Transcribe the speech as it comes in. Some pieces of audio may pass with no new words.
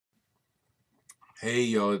Hey,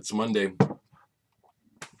 y'all, it's Monday.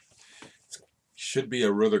 Should be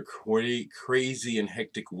a rather crazy and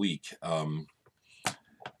hectic week.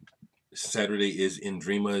 Saturday is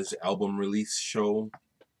Indrima's album release show.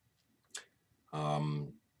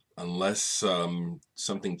 Um, unless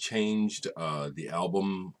something changed, the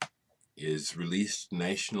album is released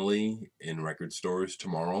nationally in record stores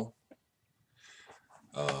tomorrow.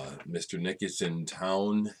 Mr. Nick is in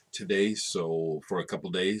town today, so for a couple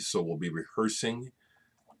days, so we'll be rehearsing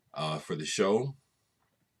for the show.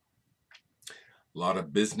 A lot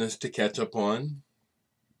of business to catch up on.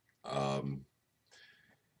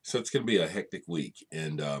 So it's going to be a hectic week,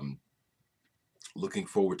 and looking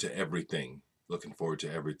forward to everything. Looking forward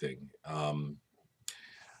to everything.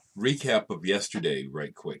 Recap of yesterday,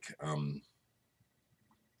 right quick.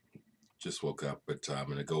 Just woke up, but I'm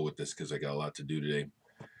going to go with this because I got a lot to do today.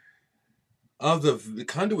 The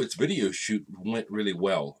Conduits video shoot went really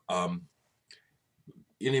well.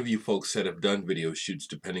 Any of you folks that have done video shoots,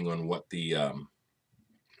 depending on what the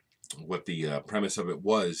premise of it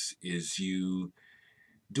was, is you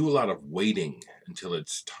do a lot of waiting until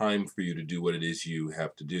it's time for you to do what it is you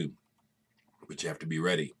have to do, but you have to be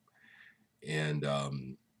ready. And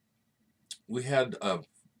we had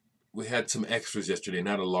some extras yesterday,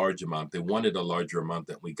 not a large amount. They wanted a larger amount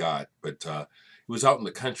than we got, but it was out in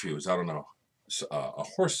the country. It was out on a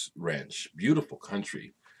horse ranch, beautiful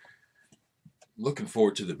country. Looking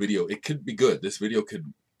forward to the video. It could be good. This video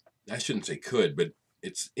could, I shouldn't say could, but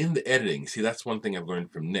it's in the editing. See, that's one thing I've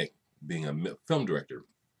learned from Nick, being a film director.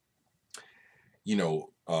 You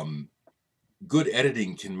know, good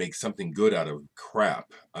editing can make something good out of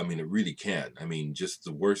crap. I mean, it really can. I mean, just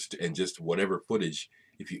the worst and just whatever footage,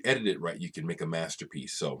 if you edit it right, you can make a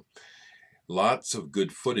masterpiece. So lots of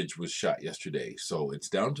good footage was shot yesterday. So it's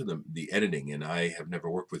down to the editing. And I have never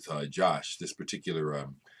worked with Josh, this particular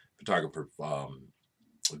photographer,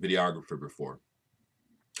 videographer before.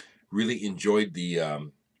 Really enjoyed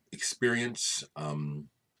the experience. The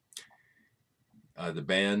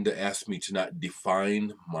band asked me to not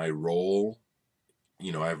define my role.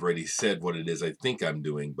 You know, I've already said what it is I think I'm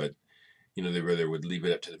doing, but, you know, they rather would leave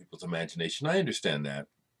it up to the people's imagination. I understand that.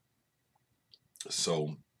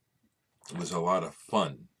 So it was a lot of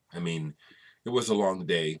fun. I mean, it was a long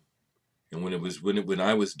day. And when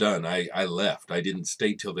I was done, I left. I didn't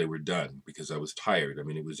stay till they were done because I was tired. I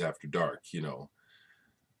mean, it was after dark, you know.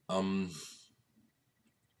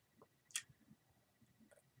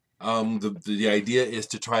 The idea is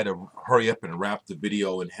to try to hurry up and wrap the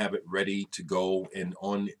video and have it ready to go and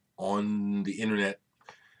on the internet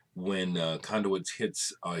when Conduits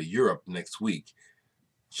hits Europe next week.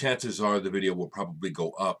 Chances are the video will probably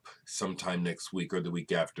go up sometime next week or the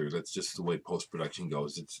week after. That's just the way post-production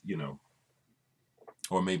goes. It's, you know,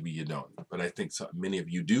 or maybe you don't, but I think many of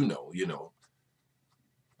you do know, you know.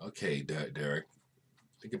 Okay, Dereck,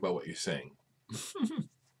 think about what you're saying.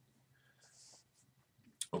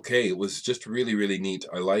 Okay, it was just really, really neat.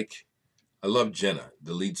 I love Jenna,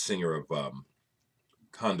 the lead singer of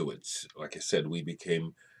Conduits. Like I said, we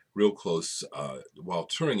became real close while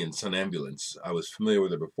touring in Sun Ambulance. I was familiar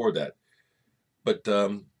with her before that, but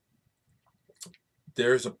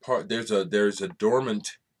there's a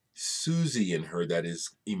dormant Susie in her that is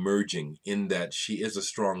emerging, in that she is a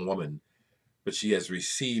strong woman, but she has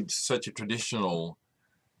received such a traditional,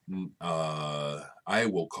 I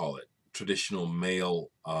will call it traditional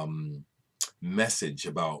male message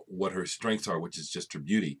about what her strengths are, which is just her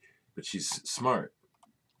beauty, but she's smart.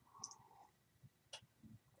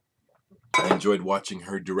 I enjoyed watching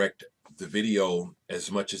her direct the video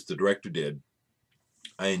as much as the director did.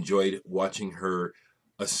 I enjoyed watching her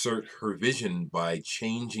assert her vision by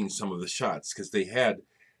changing some of the shots, because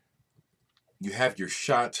you have your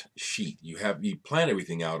shot sheet, you plan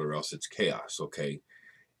everything out or else it's chaos, okay?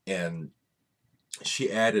 And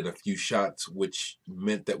she added a few shots which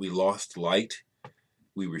meant that we lost light.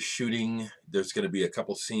 We were shooting, there's going to be a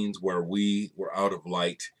couple scenes where we were out of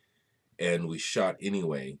light and we shot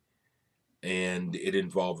anyway, and it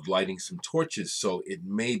involved lighting some torches, so it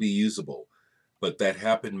may be usable. But that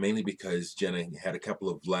happened mainly because Jenna had a couple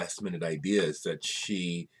of last minute ideas that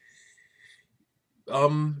she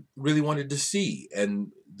really wanted to see.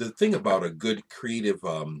 And the thing about a good creative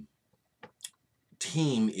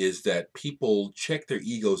team is that people check their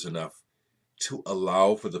egos enough to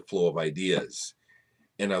allow for the flow of ideas.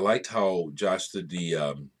 And I liked how Josh, the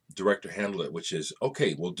director, handled it, which is,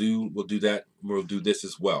 okay, we'll do that, we'll do this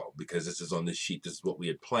as well, because this is on this sheet, this is what we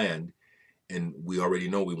had planned, and we already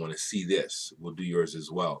know we want to see this. We'll do yours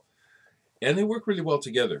as well. And they work really well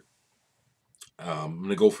together. I'm going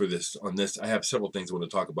to go for this on this. I have several things I want to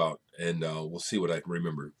talk about, and we'll see what I can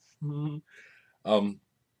remember. Um,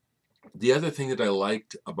 the other thing that I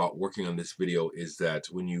liked about working on this video is that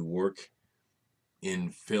when you work in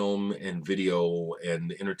film and video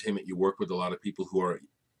and entertainment, you work with a lot of people who are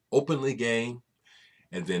openly gay,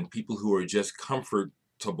 and then people who are just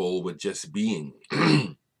comfortable with just being.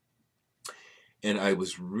 And I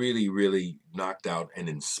was really, really knocked out and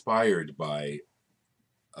inspired by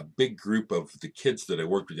a big group of the kids that I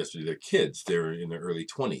worked with yesterday. They're kids, they're in their early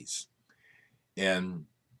 20s. And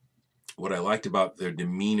what I liked about their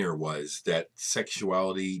demeanor was that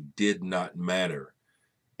sexuality did not matter.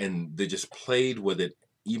 And they just played with it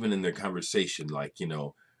even in their conversation. Like, you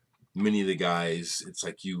know, many of the guys, it's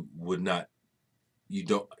like you would not, you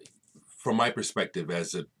don't, from my perspective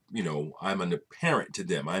as a, you know, I'm a parent to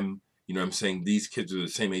them. I'm saying these kids are the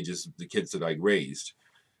same age as the kids that I raised.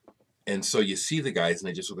 And so you see the guys and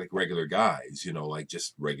they just look like regular guys, you know, like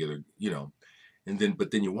just regular, you know, and then,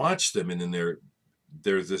 but then you watch them and then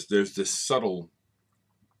there's this subtle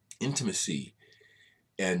intimacy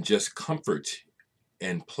and just comfort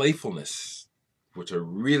and playfulness, which I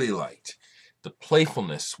really liked. The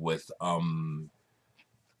playfulness with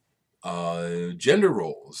gender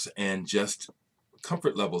roles and just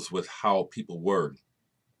comfort levels with how people were.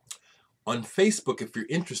 On Facebook, if you're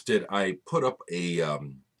interested, I put up a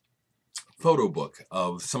photo book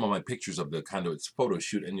of some of my pictures of the Conduits photo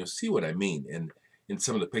shoot, and you'll see what I mean. And in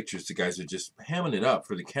some of the pictures, the guys are just hamming it up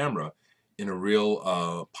for the camera in a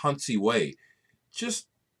real poncy way, just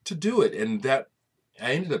to do it. And that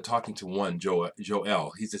I ended up talking to one, Joel.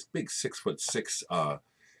 He's this big 6'6"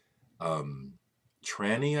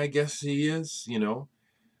 tranny, I guess he is, you know.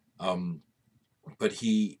 But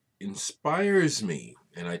he inspires me.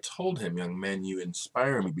 And I told him, young man, you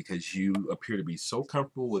inspire me because you appear to be so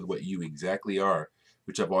comfortable with what you exactly are,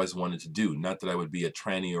 which I've always wanted to do. Not that I would be a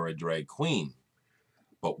tranny or a drag queen,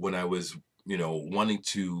 but when I was, you know, wanting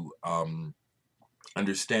to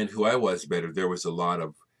understand who I was better, there was a lot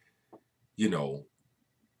of, you know,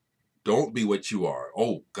 don't be what you are.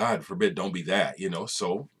 Oh, God forbid, don't be that, you know.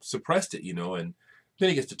 So suppressed it, you know. And then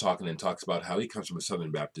he gets to talking and talks about how he comes from a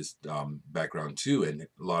Southern Baptist background too, and a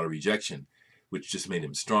lot of rejection, which just made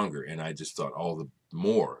him stronger. And I just thought all the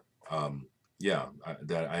more,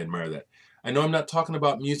 that I admire that. I know I'm not talking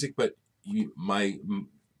about music, but you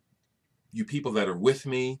people that are with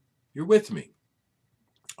me, you're with me.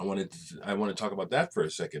 I want to talk about that for a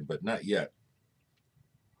second, but not yet.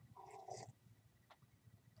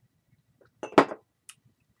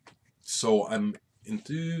 So I'm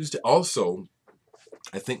enthused. Also,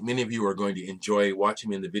 I think many of you are going to enjoy watching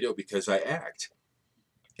me in the video because I act.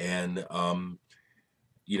 And,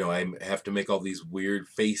 you know, I have to make all these weird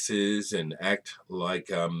faces and act like,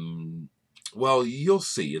 well, you'll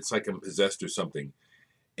see. It's like I'm possessed or something.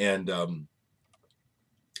 And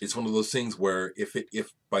it's one of those things where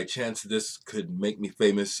if by chance this could make me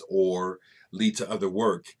famous or lead to other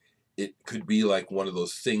work, it could be like one of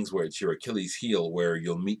those things where it's your Achilles heel, where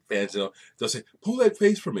you'll meet fans and they'll say, pull that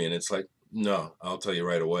face for me. And it's like, no, I'll tell you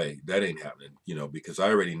right away, that ain't happening, you know, because I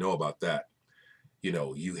already know about that. You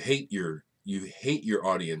know, you hate your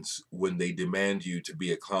audience when they demand you to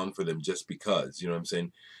be a clown for them just because, you know what I'm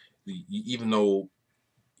saying? Even though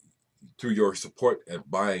through your support at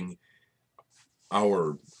buying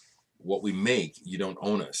our what we make, you don't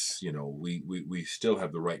own us. You know, we still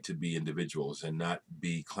have the right to be individuals and not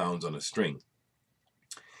be clowns on a string.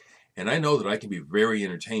 And I know that I can be very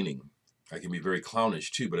entertaining. I can be very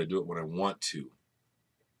clownish too, but I do it when I want to.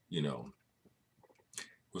 You know, it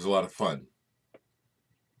was a lot of fun.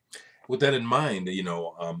 With that in mind, you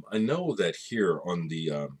know, I know that here on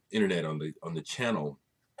the internet, on the channel,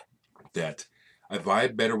 that I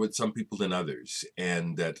vibe better with some people than others,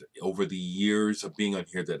 and that over the years of being on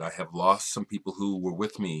here, that I have lost some people who were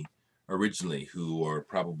with me originally, who are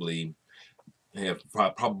probably have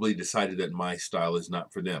probably decided that my style is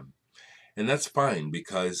not for them. And that's fine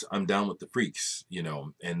because I'm down with the freaks, you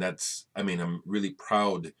know, and that's, I mean, I'm really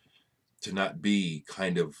proud to not be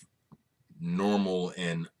kind of normal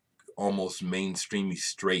and almost mainstreamy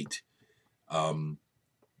straight. Um,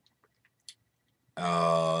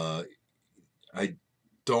 uh, I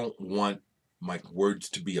don't want my words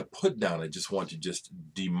to be a put down. I just want to just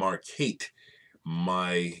demarcate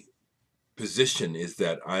my position is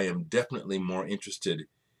that I am definitely more interested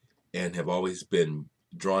and have always been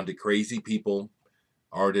drawn to crazy people,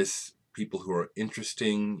 artists, people who are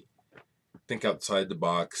interesting, think outside the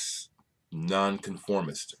box,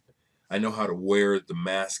 nonconformist. I know how to wear the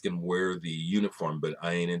mask and wear the uniform, but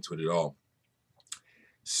I ain't into it at all.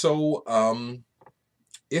 So,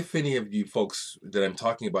 if any of you folks that I'm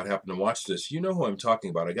talking about happen to watch this, you know who I'm talking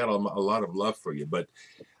about. I got a lot of love for you, but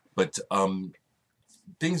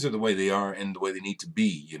things are the way they are and the way they need to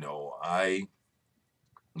be. You know, I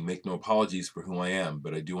make no apologies for who I am,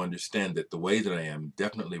 but I do understand that the way that I am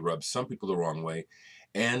definitely rubs some people the wrong way,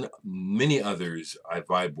 and many others I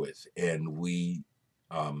vibe with, and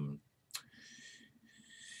um,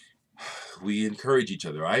 we encourage each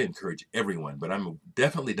other. I encourage everyone, but I'm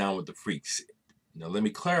definitely down with the freaks. Now, let me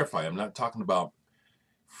clarify. I'm not talking about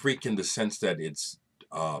freak in the sense that it's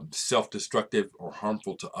self-destructive or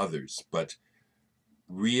harmful to others, but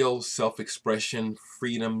real self-expression,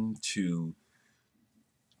 freedom to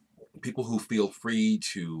people who feel free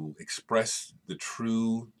to express their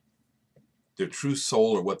true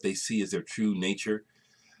soul or what they see as their true nature.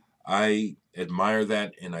 I admire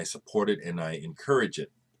that and I support it and I encourage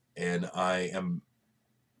it. And I am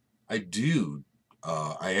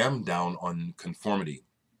down on conformity.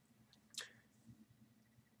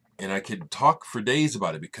 And I could talk for days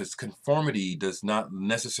about it because conformity does not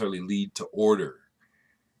necessarily lead to order.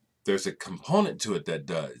 There's a component to it that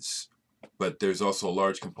does, but there's also a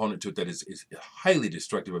large component to it that is highly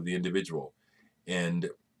destructive of the individual. And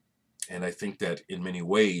I think that in many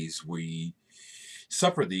ways we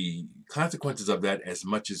suffer the consequences of that as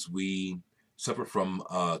much as we suffer from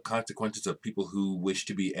consequences of people who wish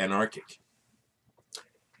to be anarchic.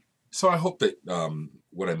 So I hope that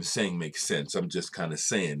what I'm saying makes sense. I'm just kind of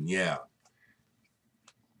saying, yeah,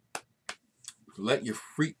 let your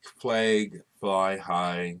freak flag fly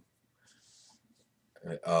high.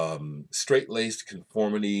 Straight-laced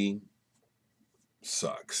conformity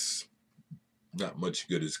sucks. Not much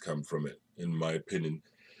good has come from it, in my opinion.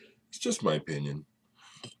 It's just my opinion.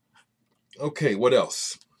 Okay, what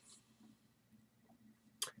else?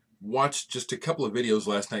 Watched just a couple of videos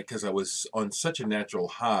last night because I was on such a natural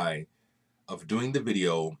high of doing the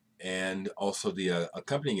video and also the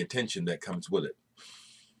accompanying attention that comes with it.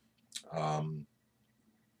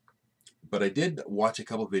 But I did watch a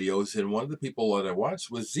couple of videos, and one of the people that I watched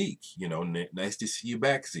was Zeke. You know, nice to see you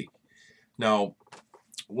back, Zeke. Now,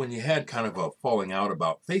 when you had kind of a falling out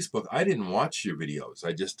about Facebook, I didn't watch your videos.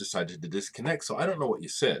 I just decided to disconnect, so I don't know what you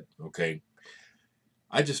said, okay?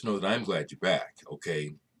 I just know that I'm glad you're back,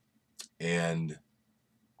 okay? And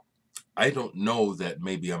I don't know that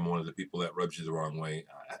maybe I'm one of the people that rubs you the wrong way.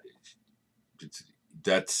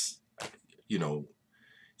 That's, you know,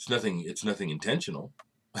 it's nothing intentional.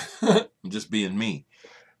 I'm just being me.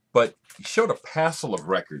 But he showed a passel of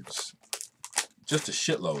records, just a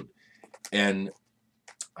shitload. And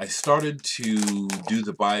I started to do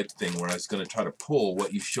the vibe thing where I was going to try to pull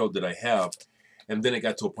what you showed that I have. And then it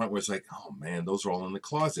got to a point where it's like, oh man, those are all in the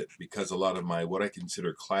closet. Because a lot of my, what I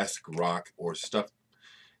consider classic rock or stuff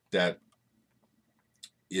that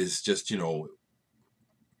is just, you know,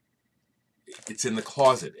 it's in the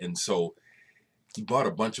closet. And so he bought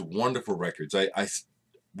a bunch of wonderful records.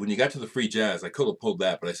 When you got to the free jazz, I could have pulled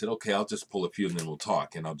that, but I said, okay, I'll just pull a few and then we'll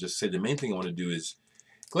talk. And I'll just say the main thing I want to do is,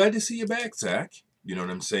 glad to see you back, Zach. You know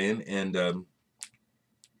what I'm saying? And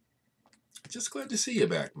just glad to see you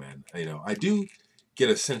back, man. You know, I do get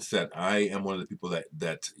a sense that I am one of the people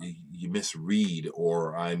that you misread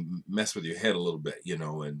or I mess with your head a little bit, you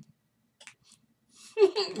know, and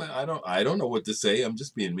I don't know what to say. I'm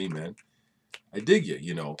just being me, man. I dig you,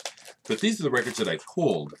 you know. But these are the records that I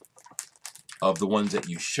pulled of the ones that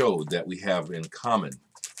you showed that we have in common.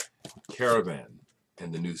 Caravan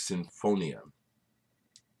and the new Sinfonia.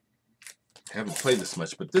 I haven't played this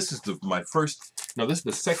much, but this is this is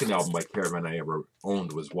the second album by Caravan I ever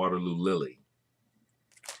owned, was Waterloo Lily.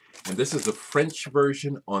 And this is the French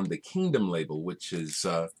version on the Kingdom label, which is,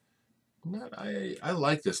 I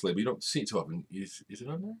like this label. You don't see it too often. Is it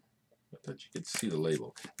on there? I thought you could see the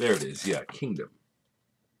label. There it is, yeah, Kingdom.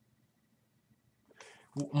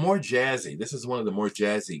 More jazzy. This is one of the more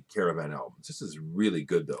jazzy Caravan albums. This is really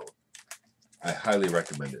good, though. I highly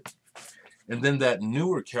recommend it. And then that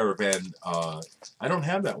newer Caravan, I don't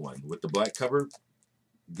have that one with the black cover.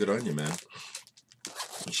 Good on you, man.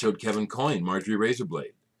 He showed Kevin Coyne, Marjorie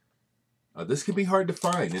Razorblade. This can be hard to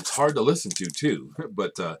find. It's hard to listen to, too.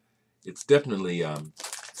 But it's definitely,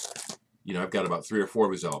 you know, I've got about 3 or 4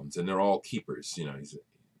 of his albums, and they're all keepers. You know, he's a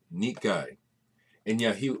neat guy. And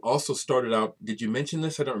yeah, he also started out, did you mention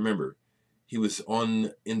this? I don't remember. He was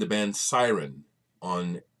in the band Siren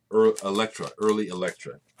on early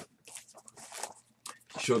Electra.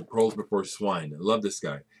 He showed Pearls Before Swine. I love this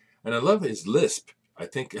guy. And I love his lisp. I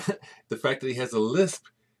think the fact that he has a lisp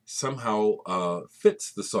somehow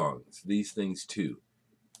fits the songs, these things too.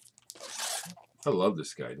 I love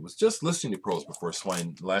this guy. I was just listening to Pearls Before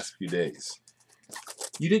Swine the last few days.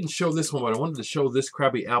 You didn't show this one, but I wanted to show this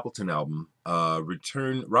Krabby Appleton album,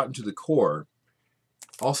 Rotten to the Core,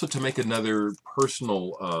 also to make another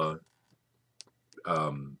personal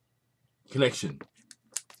connection.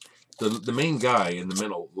 The main guy in the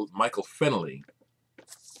middle, Michael Fennelly,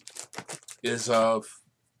 is a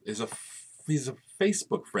is a he's a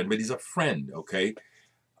Facebook friend, but he's a friend. Okay.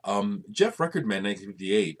 Jeff Recordman,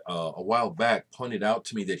 1958, a while back, pointed out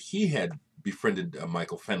to me that he had befriended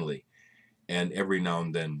Michael Fennelly, and every now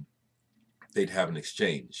and then they'd have an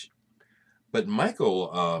exchange. But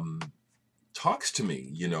Michael talks to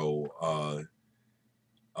me,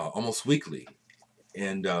 almost weekly,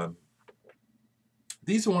 and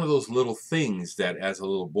these are one of those little things that, as a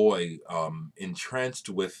little boy, entranced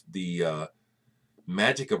with the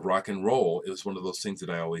magic of rock and roll. It was one of those things that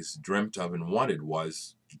I always dreamt of and wanted,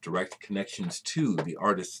 was direct connections to the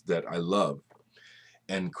artists that I love.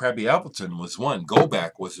 And Krabby Appleton was one. Go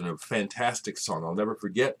Back was a fantastic song. I'll never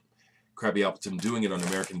forget Krabby Appleton doing it on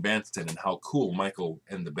American Bandstand and how cool Michael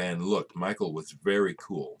and the band looked. Michael was very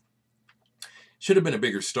cool. Should have been a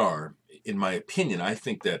bigger star, in my opinion. I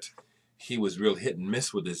think that he was real hit and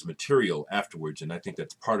miss with his material afterwards, and I think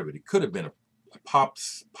that's part of it. He could have been a pop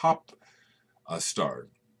star,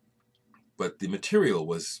 but the material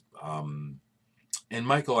was. And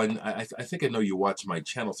Michael, I think I know you watch my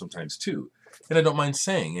channel sometimes too, and I don't mind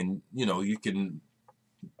saying, and you can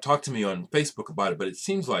talk to me on Facebook about it, but it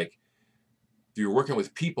seems like you're working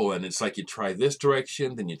with people and it's like you try this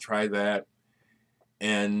direction, then you try that,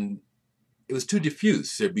 and it was too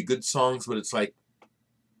diffuse. There'd be good songs, but it's like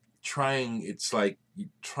trying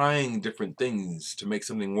different things to make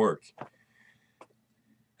something work.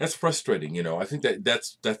 That's frustrating, I think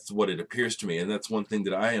that's what it appears to me, and that's one thing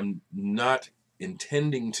that I am not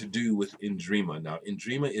intending to do with Indrima. Now,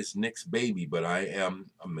 Indrima is Nick's baby, but I am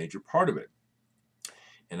a major part of it,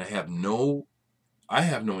 and I have no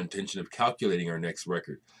intention of calculating our next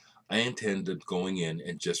record. I intend of going in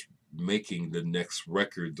and just making the next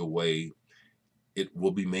record the way it will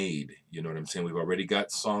be made. You know what I'm saying? We've already got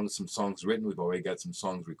some songs written. We've already got some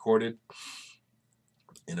songs recorded.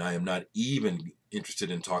 And I am not even interested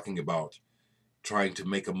in talking about trying to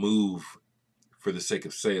make a move for the sake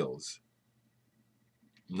of sales.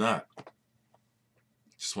 Not. I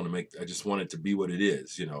just want it to be what it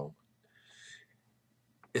is,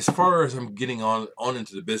 As far as I'm getting on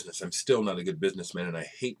into the business, I'm still not a good businessman, and I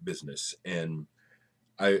hate business. And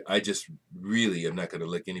I just really am not going to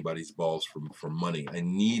lick anybody's balls for money. I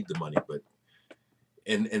need the money, but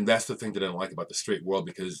and that's the thing that I don't like about the straight world,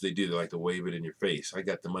 because they like to wave it in your face. I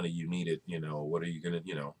got the money, you need it. What are you gonna?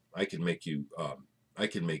 I can make you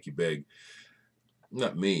beg.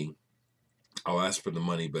 Not me. I'll ask for the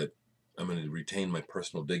money, but I'm going to retain my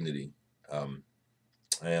personal dignity. I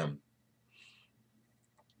am.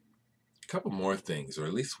 A couple more things, or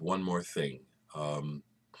at least one more thing.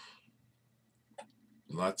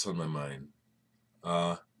 Lots on my mind.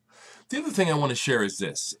 The other thing I want to share is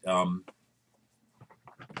this. I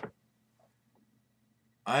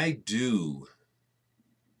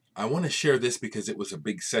want to share this because it was a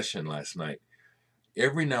big session last night.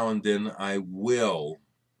 Every now and then I will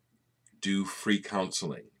do free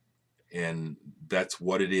counseling, and that's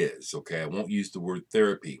what it is. Okay, I won't use the word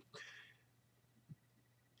therapy.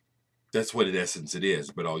 That's what in essence it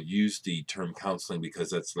is, but I'll use the term counseling because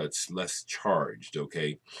that's less charged.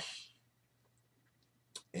 Okay,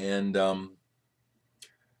 and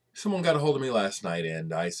someone got a hold of me last night,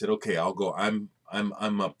 and I said, okay, I'll go. I'm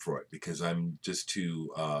up for it, because I'm just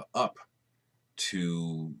too up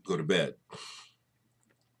to go to bed.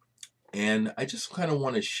 And I just kind of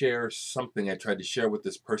want to share something I tried to share with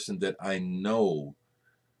this person that I know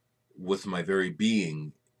with my very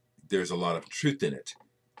being there's a lot of truth in it.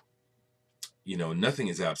 Nothing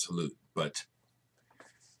is absolute, but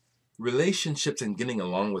relationships and getting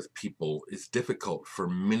along with people is difficult for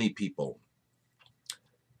many people.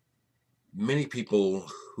 Many people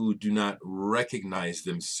who do not recognize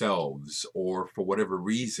themselves, or for whatever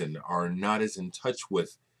reason are not as in touch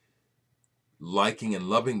with liking and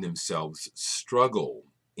loving themselves, struggle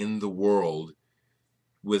in the world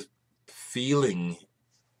with feeling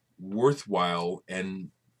worthwhile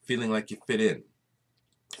and feeling like you fit in.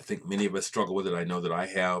 I think many of us struggle with it. I know that I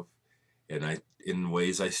have, and in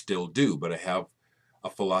ways I still do, but I have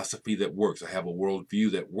a philosophy that works. I have a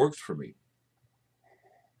worldview that works for me.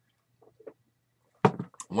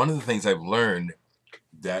 One of the things I've learned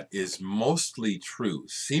that is mostly true,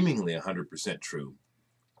 seemingly 100% true,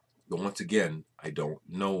 but once again, I don't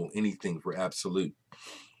know anything for absolute.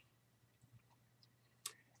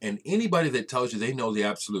 And anybody that tells you they know the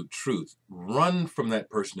absolute truth, run from that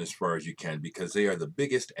person as far as you can, because they are the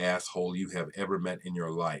biggest asshole you have ever met in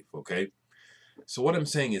your life, okay? So what I'm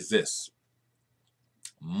saying is this.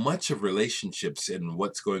 Much of relationships and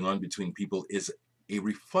what's going on between people is a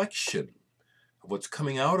reflection of what's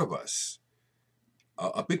coming out of us.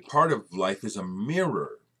 A big part of life is a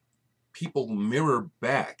mirror. People mirror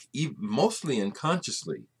back, mostly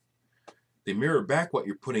unconsciously. They mirror back what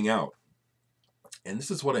you're putting out. And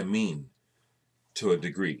this is what I mean to a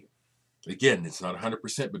degree. Again, it's not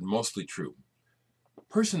 100%, but mostly true. A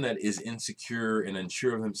person that is insecure and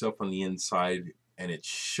unsure of himself on the inside, and it's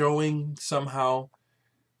showing somehow,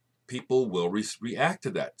 people will react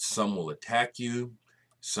to that. Some will attack you,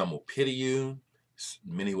 some will pity you,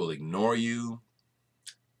 many will ignore you.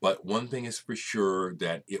 But one thing is for sure,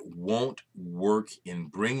 that it won't work in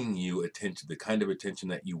bringing you attention, the kind of attention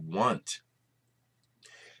that you want.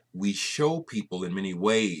 We show people in many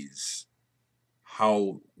ways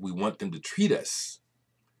how we want them to treat us,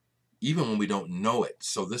 even when we don't know it.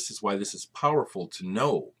 So this is why this is powerful to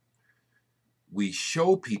know. We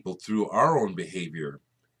show people through our own behavior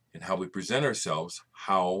and how we present ourselves,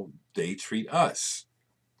 how they treat us.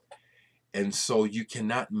 And so you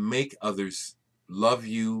cannot make others love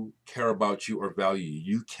you, care about you, or value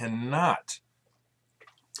you. You cannot.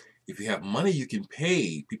 If you have money, you can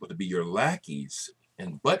pay people to be your lackeys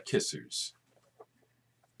and butt kissers.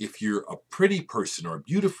 If you're a pretty person or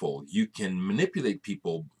beautiful, you can manipulate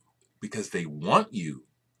people because they want you.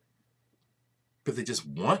 But they just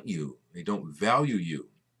want you. They don't value you.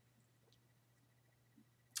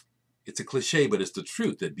 It's a cliche, but it's the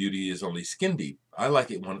truth that beauty is only skin deep. I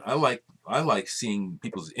like it when I like seeing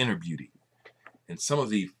people's inner beauty. And some of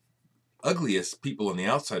the ugliest people on the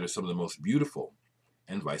outside are some of the most beautiful,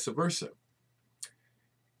 and vice versa.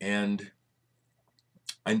 And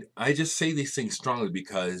I just say these things strongly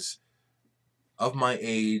because of my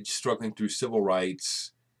age, struggling through civil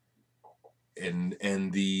rights, and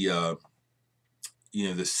the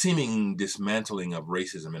the seeming dismantling of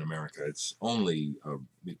racism in America. It's only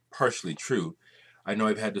partially true. I know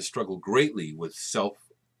I've had to struggle greatly with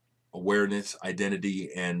self-awareness, identity,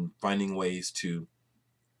 and finding ways to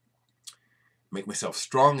make myself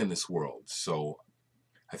strong in this world. So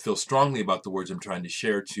I feel strongly about the words I'm trying to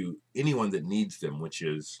share to anyone that needs them, which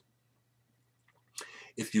is,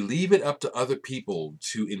 if you leave it up to other people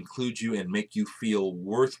to include you and make you feel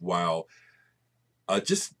worthwhile,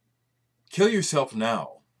 just kill yourself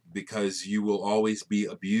now, because you will always be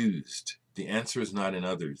abused. The answer is not in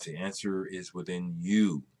others. The answer is within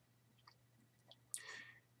you.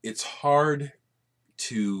 It's hard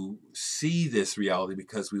to see this reality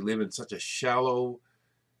because we live in such a shallow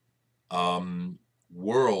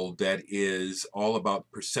world that is all about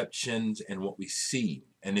perceptions and what we see.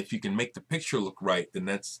 And if you can make the picture look right, then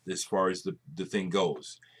that's as far as the thing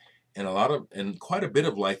goes. And quite a bit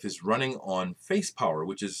of life is running on face power,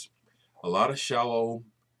 which is a lot of shallow,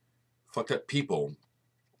 fucked up people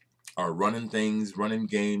are running things, running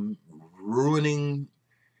game,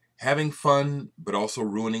 having fun, but also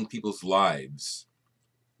ruining people's lives.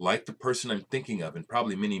 Like the person I'm thinking of, and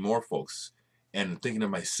probably many more folks, and thinking of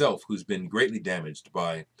myself, who's been greatly damaged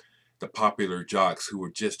by the popular jocks who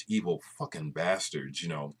were just evil fucking bastards,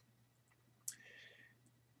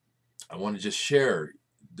 I want to just share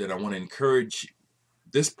that I want to encourage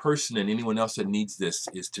this person and anyone else that needs this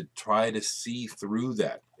is to try to see through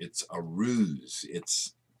that. It's a ruse.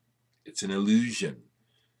 It's an illusion,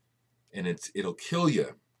 and it'll kill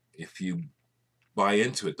you if you buy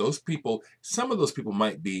into it. Some of those people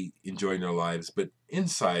might be enjoying their lives, but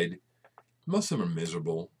inside, most of them are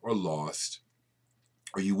miserable or lost,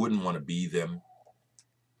 or you wouldn't want to be them.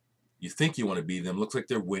 You think you want to be them. Looks like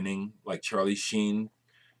they're winning, like Charlie Sheen.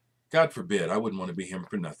 God forbid, I wouldn't want to be him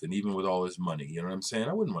for nothing, even with all his money. You know what I'm saying?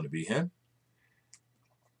 I wouldn't want to be him.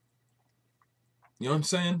 You know what I'm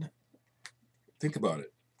saying? Think about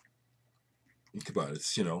it. It's,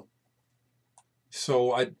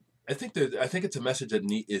 So I think it's a message that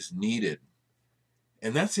is needed.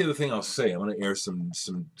 And that's the other thing I'll say. I'm going to air some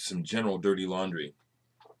general dirty laundry.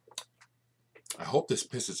 I hope this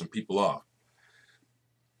pisses some people off.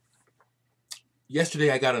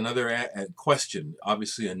 Yesterday I got another question,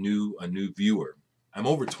 obviously a new viewer. I'm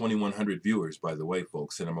over 2,100 viewers, by the way,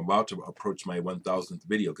 folks, and I'm about to approach my 1,000th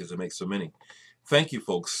video because I make so many. Thank you,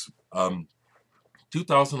 folks.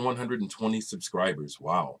 2,120 subscribers.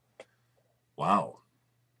 Wow. Wow.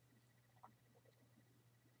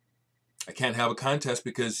 I can't have a contest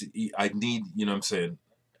because I need, you know what I'm saying?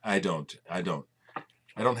 I don't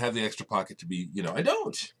have the extra pocket to be, I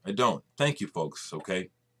don't. Thank you, folks, okay?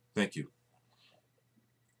 Thank you.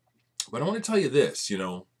 But I want to tell you this,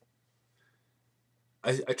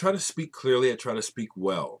 I try to speak clearly, I try to speak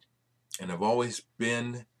well. And I've always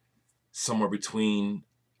been somewhere between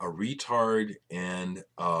a retard and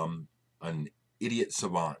an idiot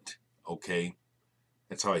savant, okay?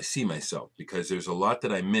 That's how I see myself, because there's a lot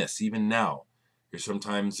that I miss, even now. There's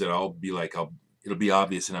sometimes that I'll be like, it'll be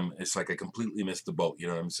obvious, and it's like I completely missed the boat. You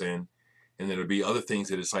know what I'm saying? And there'll be other things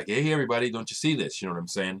that it's like, hey, everybody, don't you see this? You know what I'm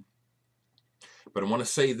saying? But I want to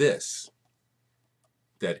say this,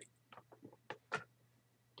 that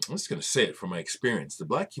I'm just going to say it from my experience. The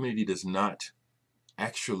black community does not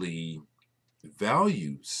actually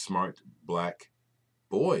value smart black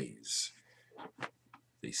boys.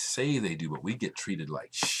 They say they do, but we get treated like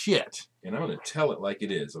shit. And I'm going to tell it like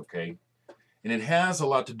it is, okay? And it has a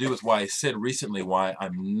lot to do with why I said recently why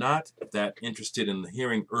I'm not that interested in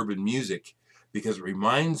hearing urban music, because it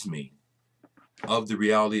reminds me of the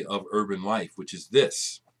reality of urban life, which is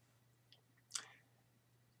this.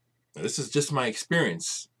 Now, this is just my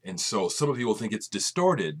experience, and so some of you will think it's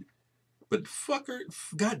distorted, but fucker,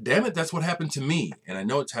 god damn it, that's what happened to me, and I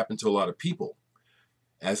know it's happened to a lot of people.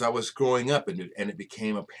 As I was growing up, and it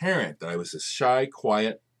became apparent that I was a shy,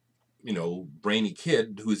 quiet, brainy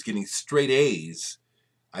kid who was getting straight A's,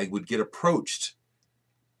 I would get approached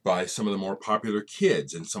by some of the more popular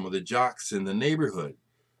kids and some of the jocks in the neighborhood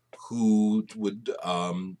who would,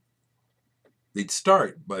 they'd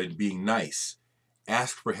start by being nice,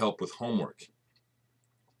 ask for help with homework.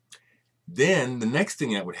 Then the next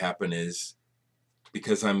thing that would happen is,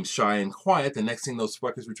 because I'm shy and quiet, the next thing those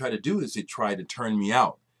fuckers would try to do is they try to turn me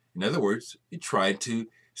out. In other words, they tried to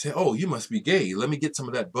say, oh, you must be gay. Let me get some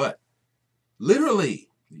of that butt. Literally,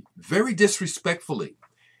 very disrespectfully.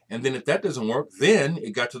 And then if that doesn't work, then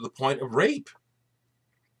it got to the point of rape.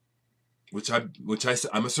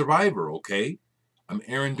 I'm a survivor, okay? I'm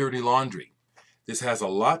airing dirty laundry. This has a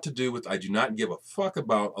lot to do with, I do not give a fuck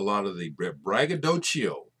about a lot of the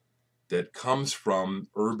braggadocio that comes from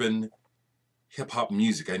urban hip-hop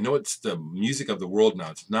music. I know it's the music of the world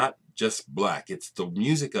now. It's not just black. It's the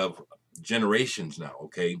music of generations now,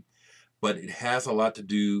 okay? But it has a lot to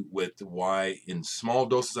do with why in small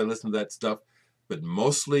doses I listen to that stuff, but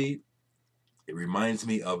mostly it reminds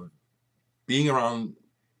me of being around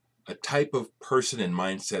a type of person and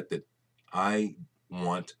mindset that I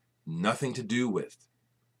want nothing to do with.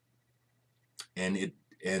 And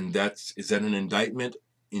is that an indictment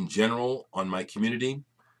in general on my community?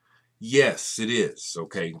 Yes, it is,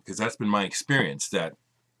 okay? Because that's been my experience, that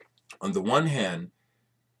on the one hand,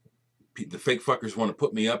 the fake fuckers want to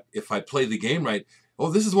put me up if I play the game right.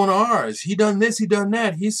 Oh, this is one of ours. He done this, he done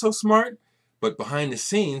that. He's so smart. But behind the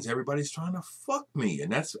scenes, everybody's trying to fuck me.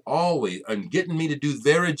 And that's always, and getting me to do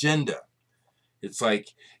their agenda. It's like,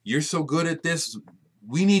 you're so good at this,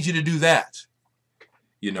 we need you to do that.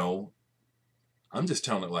 I'm just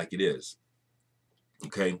telling it like it is.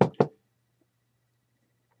 Okay?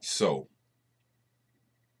 So,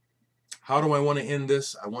 how do I want to end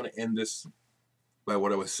this? I want to end this by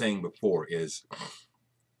what I was saying before, is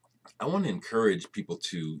I want to encourage people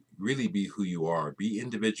to really be who you are, be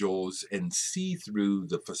individuals, and see through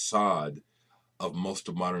the facade of most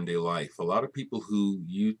of modern day life. A lot of people who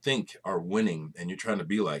you think are winning and you're trying to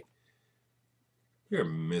be like, you're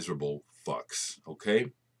miserable fucks,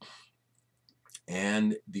 okay?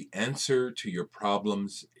 And the answer to your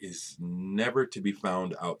problems is never to be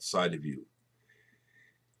found outside of you.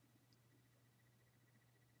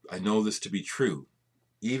 I know this to be true.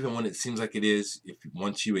 Even when it seems like it is,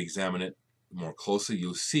 once you examine it more closely,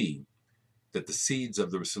 you'll see that the seeds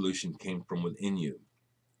of the solution came from within you.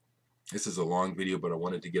 This is a long video, but I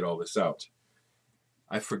wanted to get all this out.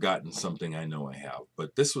 I've forgotten something, I know I have,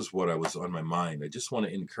 but this was what was on my mind. I just want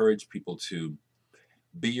to encourage people to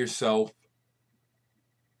be yourself,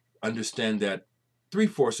 understand that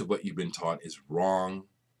 3/4 of what you've been taught is wrong,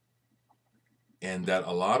 and that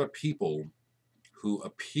a lot of people who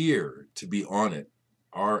appear to be on it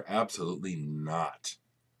are absolutely not.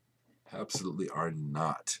 Absolutely are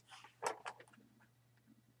not.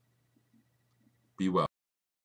 Be well.